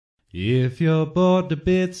If you're bored to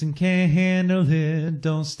bits and can't handle it,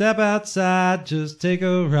 don't step outside, just take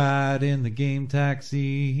a ride in the game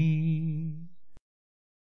taxi.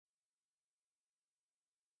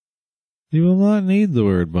 You will not need the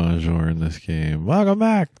word bonjour in this game. Welcome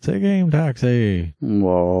back to Game Taxi.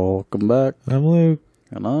 Welcome back. I'm Luke.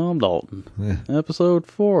 And I'm Dalton. Episode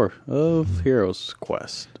 4 of Heroes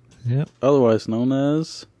Quest. Yep. Otherwise known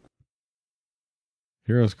as...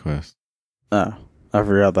 Heroes Quest. Ah, I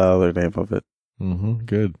forgot the other name of it.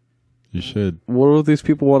 Good. You should. What if these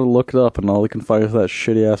people want to look it up and all they can find is that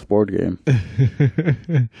shitty-ass board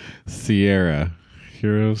game? Sierra.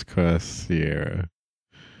 Heroes Quest Sierra.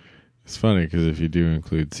 It's funny because if you do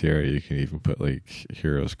include Sierra, you can even put like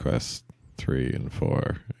Heroes Quest 3 and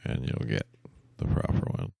 4 and you'll get the proper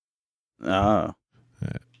one. Ah.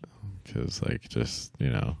 Because like just, you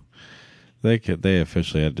know, they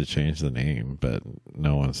officially had to change the name, but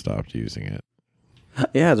no one stopped using it.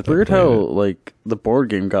 Yeah, it's weird how like the board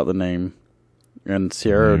game got the name and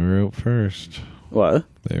Sierra... They wrote first. What?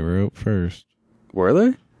 They wrote first. Were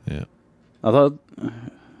they? Yeah. I thought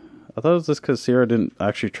it was just because Sierra didn't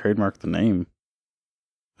actually trademark the name.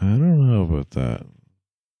 I don't know about that.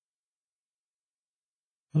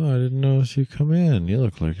 Oh, I didn't notice you come in. You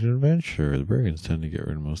look like an adventurer. The brigands tend to get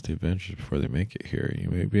rid of most of the adventures before they make it here. You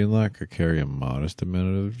may be in luck or carry a modest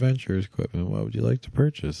amount of adventurers equipment. What would you like to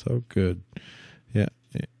purchase? Oh, good. Yeah,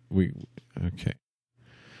 okay.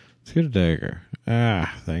 Let's get a dagger.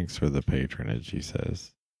 Ah, thanks for the patronage, he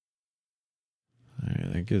says.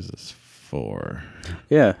 Alright, that gives us 4.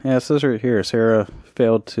 Yeah, it says right here, Sarah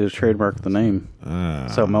failed to trademark the name.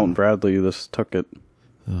 So Mountain Bradley just took it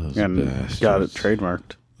and got it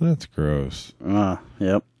trademarked. That's gross.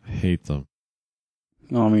 Yep. I hate them.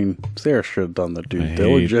 I mean, Sarah should have done the due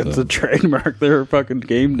diligence and trademark their fucking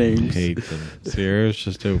game names. I hate them. Sarah's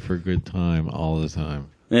just out for a good time all the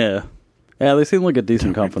time. Yeah. Yeah, they seem like a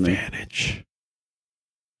decent company. Advantage.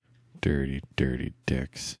 Dirty, dirty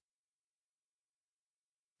dicks.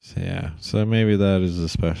 So yeah, so maybe that is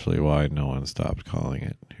especially why no one stopped calling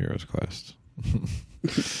it Heroes Quest.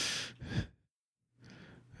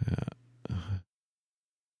 Yeah.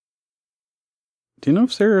 Do you know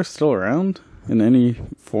if Sarah's still around in any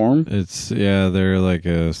form? They're like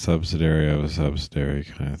a subsidiary of a subsidiary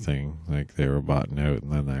kind of thing. Like they were bought out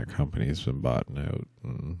and then that company's been bought out.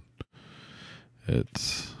 And I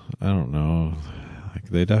don't know.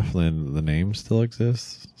 Like the name still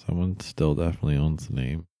exists. Someone still definitely owns the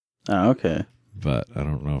name. Oh, okay. But I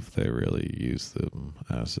don't know if they really use them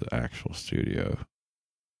as an actual studio.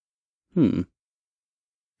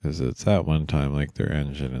 Because it's at one time like their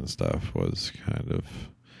engine and stuff was kind of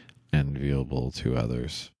enviable to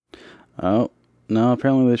others. Oh, no,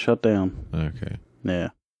 apparently they shut down. Okay. Yeah.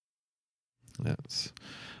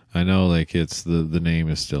 I know like it's the name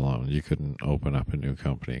is still owned. You couldn't open up a new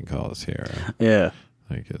company and call it Sierra. Yeah.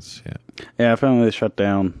 Like it's, yeah. Yeah, apparently they shut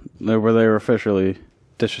down. They were officially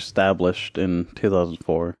disestablished in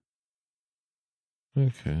 2004.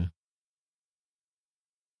 Okay.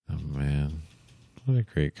 Oh man. What a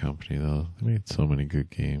great company, though. They made so many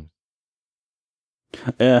good games.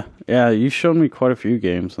 Yeah, you showed me quite a few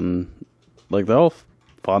games, and, like, they're all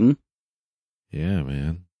fun. Yeah,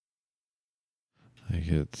 man. Like,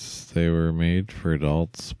 they were made for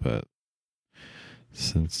adults, but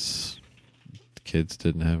since kids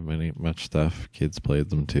didn't have much stuff, kids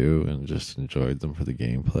played them too, and just enjoyed them for the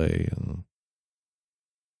gameplay, and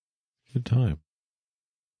good time.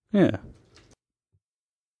 Yeah.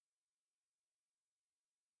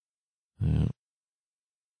 Yeah.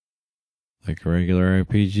 Like a regular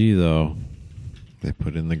RPG, though, they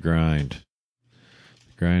put in the grind.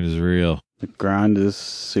 The grind is real. The grind is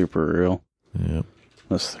super real. Yep.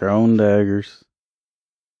 Let's throw daggers.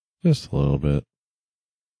 Just a little bit.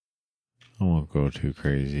 I won't go too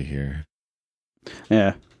crazy here.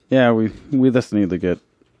 Yeah, we just need to get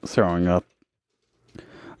throwing up.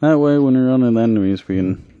 That way, when we're running enemies, we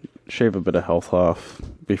can shave a bit of health off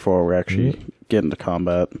before we actually get into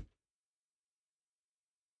combat.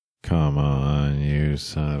 Come on, you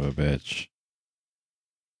son of a bitch.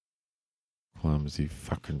 Clumsy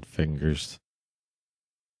fucking fingers.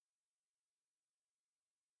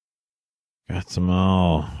 Got them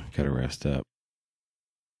all. Gotta rest up.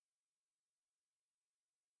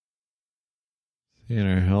 And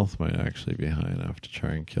our health might actually be high enough to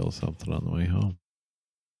try and kill something on the way home.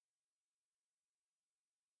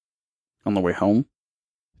 On the way home?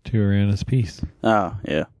 To Arana's Peace. Ah,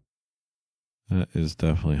 yeah. That is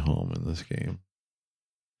definitely home in this game.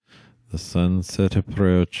 The sunset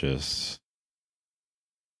approaches.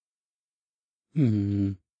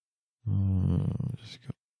 Hmm. Just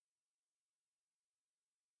go.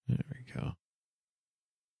 There go.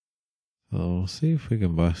 So we'll see if we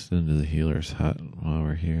can bust into the healer's hut while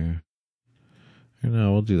we're here. Or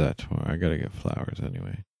no, we'll do that tomorrow. I gotta get flowers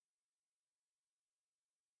anyway.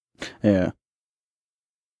 Yeah.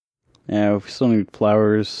 Yeah, we still need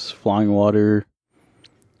flowers, flying water.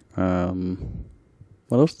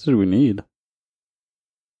 What else did we need?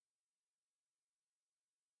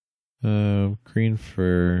 Green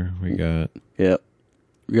fur. We got. Yep.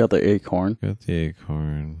 We got the acorn. Got the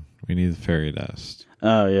acorn. We need the fairy dust.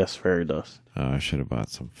 Oh, yes, fairy dust. Oh, I should have bought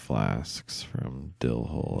some flasks from Dill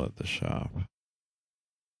Hole at the shop.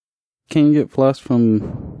 Can you get flasks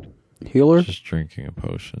from healer? Just drinking a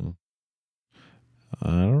potion. I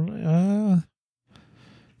don't.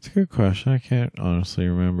 It's a good question. I can't honestly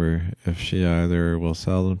remember if she either will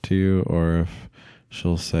sell them to you or if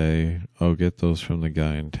she'll say, "Oh, get those from the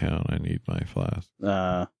guy in town. I need my flask."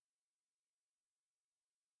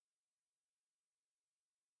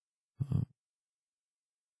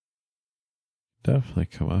 Definitely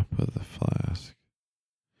come up with a flask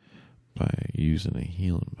by using a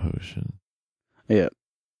healing potion. Yeah.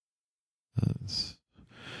 That's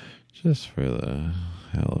just for the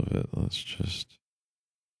hell of it. Let's just.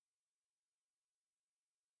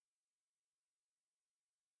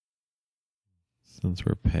 Since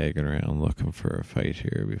we're pegging around looking for a fight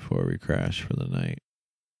here before we crash for the night.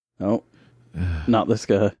 Oh, not this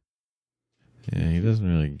guy. Yeah, he doesn't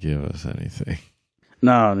really give us anything.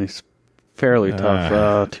 No, and he's fairly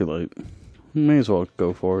tough. Too late. May as well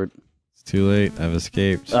go for it. It's too late. I've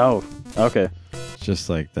escaped. Oh, okay. Just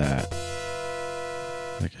like that.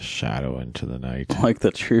 Like a shadow into the night. Like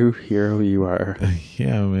the true hero you are.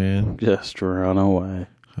 Yeah, man. Just run away.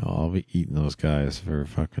 I'll be eating those guys for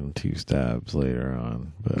fucking 2 stabs later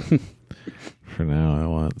on. But for now, I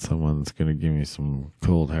want someone that's going to give me some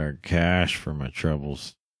cold hard cash for my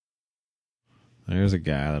troubles. There's a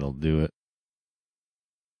guy that'll do it.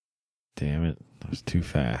 Damn it. That was too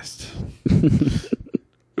fast.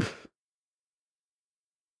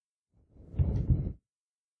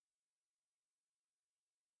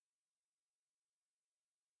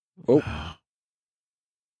 Oh.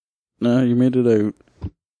 No, you made it out.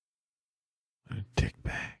 Dick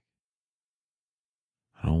bag.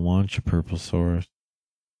 I don't want your purple source.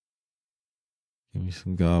 Give me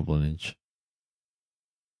some goblinage.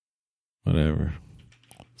 Whatever.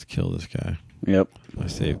 Let's kill this guy. Yep. I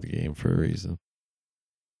saved the game for a reason.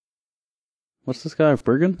 What's this guy,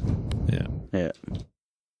 brigand? Yeah. Yeah.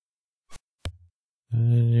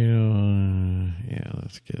 And yeah,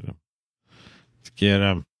 let's get him. Let's get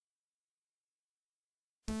him.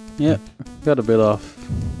 Yep. Got a bit off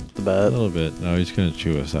the A bat. little bit. No, he's gonna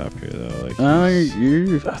chew us up here though. Like I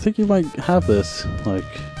think you might have this. Like,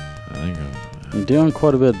 I think you're doing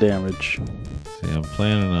quite a bit of damage. See, I'm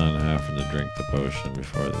planning on having to drink the potion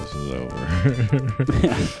before this is over.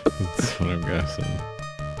 That's what I'm guessing.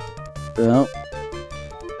 Yep.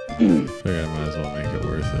 Figure I might as well make it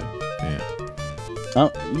worth it. Yeah.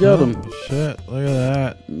 Oh, you got him. Shit, look at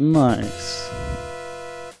that. Nice.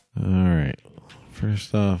 Alright.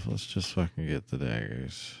 First off, let's just fucking get the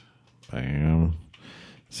daggers. Bam.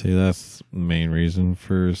 See, that's the main reason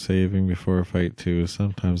for saving before a fight too.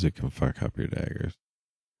 Sometimes it can fuck up your daggers.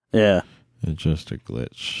 Yeah. It's just a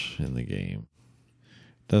glitch in the game.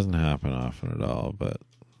 Doesn't happen often at all, but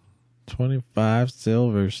 25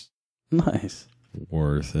 silvers. Nice.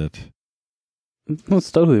 Worth it.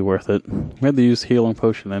 It's totally worth it. We had to use healing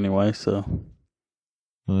potion anyway, so.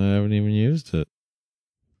 I haven't even used it.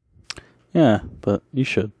 Yeah, but you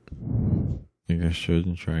should. Think I should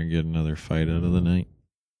and try and get another fight out of the night.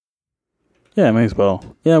 Yeah, may as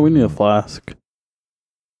well. Yeah, we need a flask.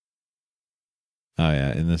 Oh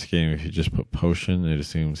yeah, in this game, if you just put potion, it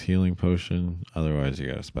assumes healing potion. Otherwise, you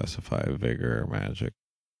gotta specify vigor or magic.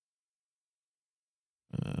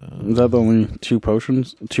 Is that the only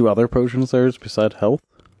two other potions there is beside health?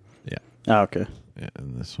 Yeah. Ah, okay. Yeah,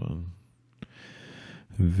 in this one.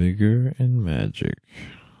 Vigor and magic.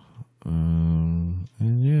 And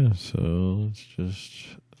yeah, so let's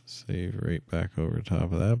just save right back over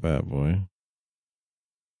top of that bad boy.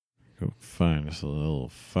 Go find us a little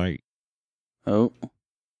fight. Oh.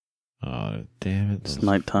 Oh, damn it. It's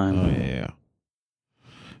nighttime. Oh, yeah.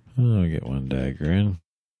 I'll get one dagger in.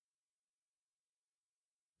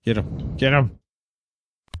 Get him. Get him.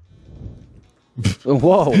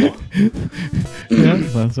 Whoa. Yeah,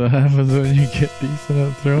 that's what happens when you get decent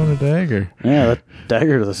at throwing a dagger. Yeah, that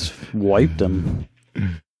dagger just wiped him.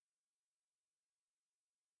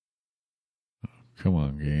 Come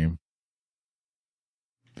on, game.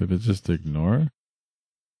 Did it just ignore?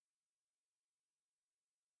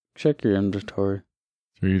 Check your inventory.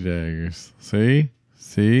 3 daggers. See?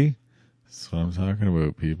 See? That's what I'm talking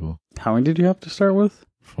about, people. How many did you have to start with?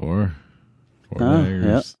 4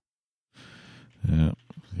 daggers. Yep. Yeah,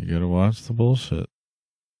 you gotta watch the bullshit.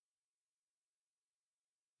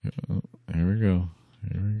 Here we go.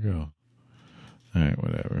 Alright,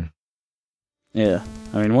 whatever. Yeah.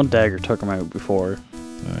 I mean, one dagger took him out before.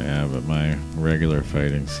 Oh, yeah, but my regular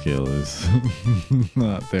fighting skill is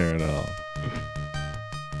not there at all.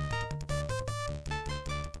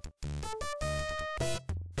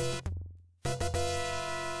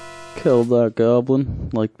 Killed that goblin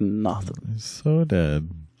like nothing. He's so dead.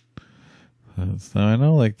 Now I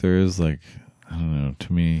know, like, there is, like, I don't know,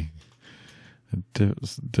 to me, a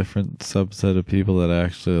different subset of people that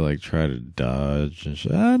actually, like, try to dodge and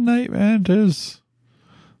shit. Night mantis.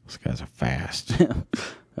 Those guys are fast.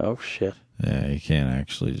 Oh, shit. Yeah, you can't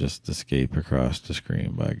actually just escape across the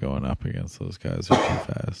screen by going up against those guys. They're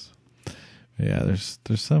too fast. Yeah, there's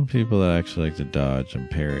some people that actually like to dodge and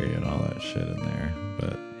parry and all that shit in there,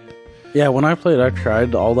 but yeah, when I played, I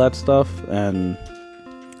tried all that stuff and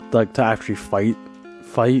like to actually fight,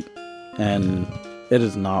 and it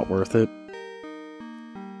is not worth it.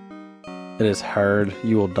 It is hard.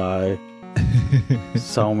 You will die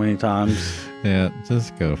so many times. Yeah,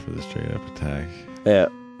 just go for the straight up attack. Yeah,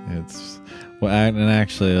 it's well, and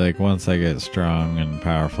actually, like, once I get strong and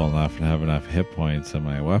powerful enough and have enough hit points and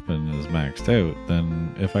my weapon is maxed out,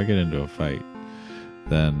 then if I get into a fight,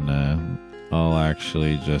 then I'll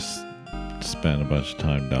actually just spend a bunch of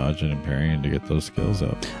time dodging and parrying to get those skills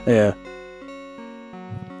up. Yeah.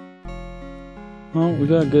 Well, we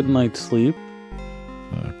got a good night's sleep.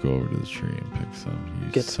 Go over to the tree and pick some.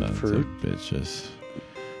 You Get some sons fruit. of bitches.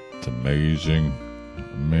 It's amazing.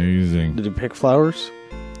 Amazing. Did you pick flowers?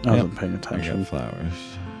 I Yep. wasn't paying I attention. got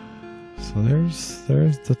flowers. So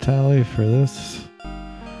there's the tally for this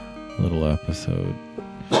little episode.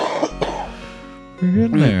 We're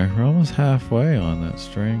getting there. We're almost halfway on that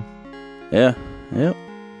string. Yeah. Yep.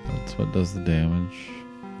 That's what does the damage.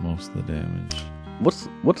 Most of the damage.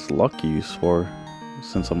 What's luck used for?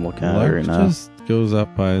 Since I'm looking at Luck it right now. just goes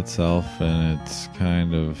up by itself, and it's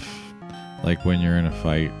kind of like when you're in a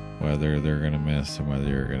fight, whether they're gonna miss and whether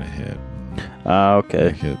you're gonna hit. Okay.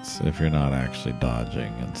 Like, it's if you're not actually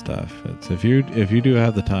dodging and stuff. It's if you do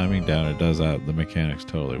have the timing down, it does the mechanics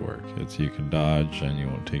totally work. It's you can dodge and you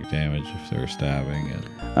won't take damage if they're stabbing, and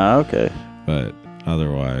Okay. but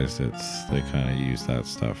otherwise they kind of use that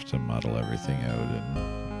stuff to muddle everything out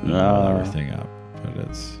and muddle everything up. But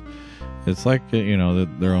it's like, you know,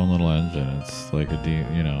 their own little engine. It's like a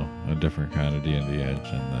different kind of D&D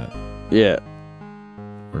engine that Yeah.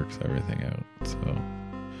 works everything out. So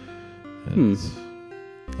it's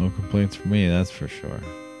no complaints from me, that's for sure.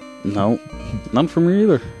 No. None for me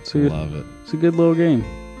either. Love it. It's a good little game.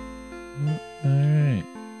 All right.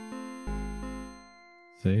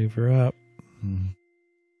 Save her up.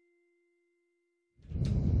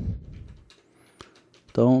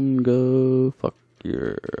 Don't go fuck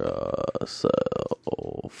yourself.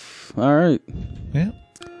 All right. Yeah.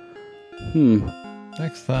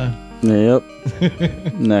 Next time. Yep.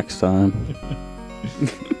 Next time.